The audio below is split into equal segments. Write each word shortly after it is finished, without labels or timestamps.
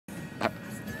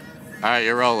Alright,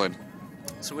 you're rolling.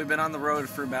 So we've been on the road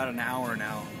for about an hour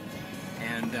now,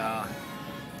 and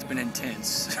it's been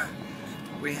intense.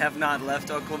 We have not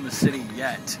left Oklahoma City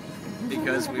yet,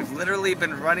 because we've literally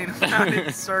been running around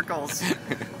in circles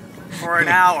for an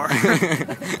hour.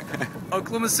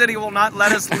 Oklahoma City will not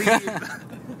let us leave.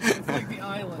 It's like the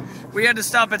island. We had to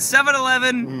stop at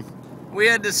 7-Eleven. We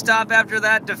had to stop after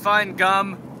that to find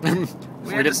gum.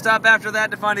 We had to stop after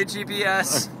that to find a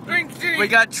GPS. String cheese! We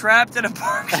got trapped in a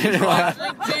parking lot.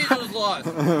 String cheese was lost.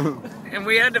 And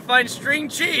we had to find string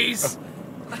cheese.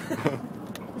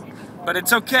 But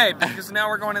it's okay, because now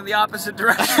we're going in the opposite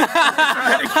direction. We're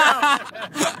trying to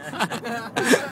go.